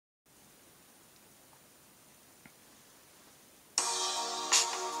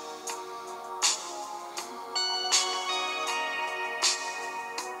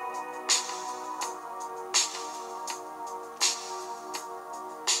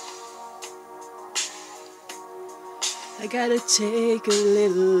I gotta take a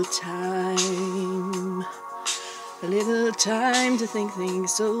little time to think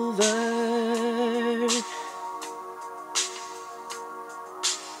things over.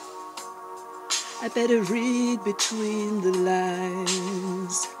 I better read between the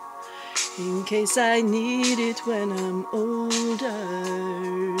lines in case I need it when I'm older.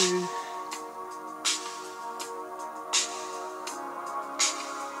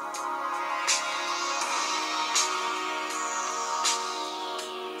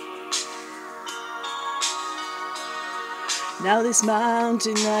 Now this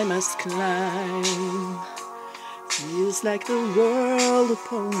mountain I must climb feels like the world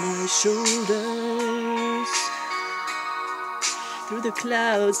upon my shoulders. Through the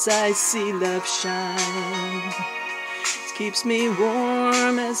clouds I see love shine. It keeps me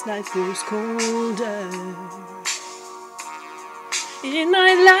warm as life grows colder. In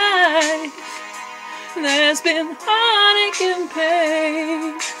my life there's been heartache and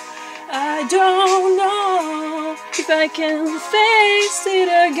pain. I don't know if I can face it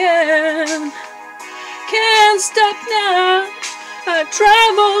again. Can't stop now. I've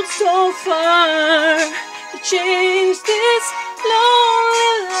traveled so far to change this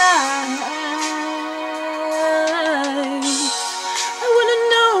lonely life. I wanna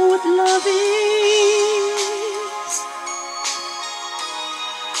know what love is.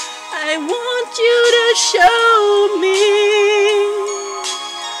 I want you to show me.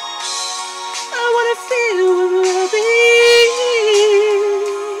 Feel what love is.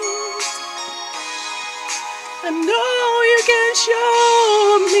 I know you can show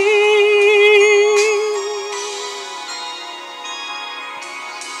me.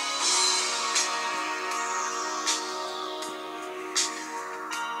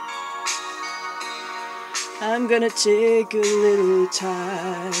 I'm gonna take a little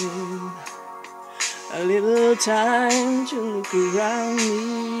time to look around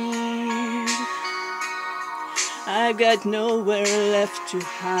me. I've got nowhere left to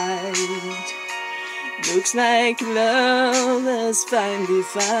hide. Looks like love has finally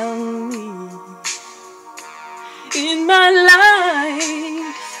found me. In my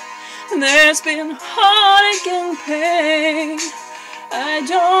life there's been heartache and pain. I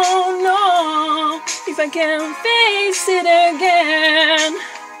don't know if I can face it again.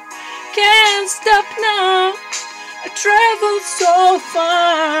 Can't stop now. I traveled so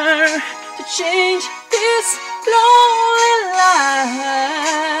far to change this lonely life.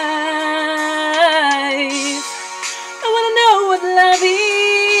 I wanna know what love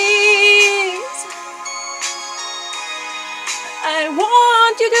is. I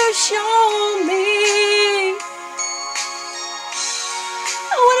want you to show me.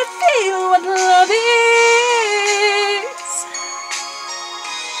 I wanna feel what love is.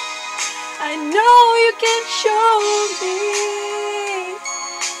 I know you can show me.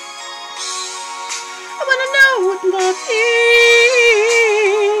 I wanna know what love is.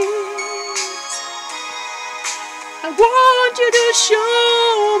 I want you to show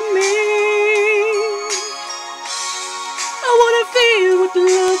me. I wanna feel what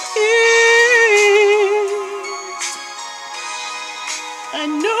love is. I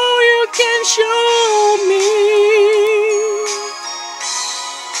know you can show me.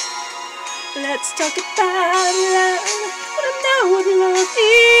 Let's talk about love. I wanna know what love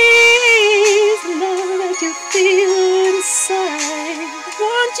is. Love that you feel inside. I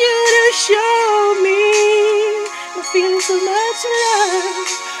want you to show me. I'm feeling so much love.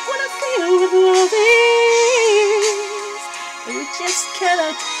 I wanna feel what love is. You just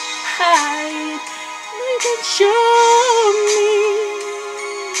cannot hide. You can show me.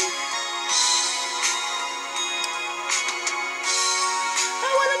 I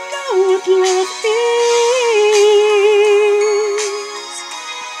wanna know what love is.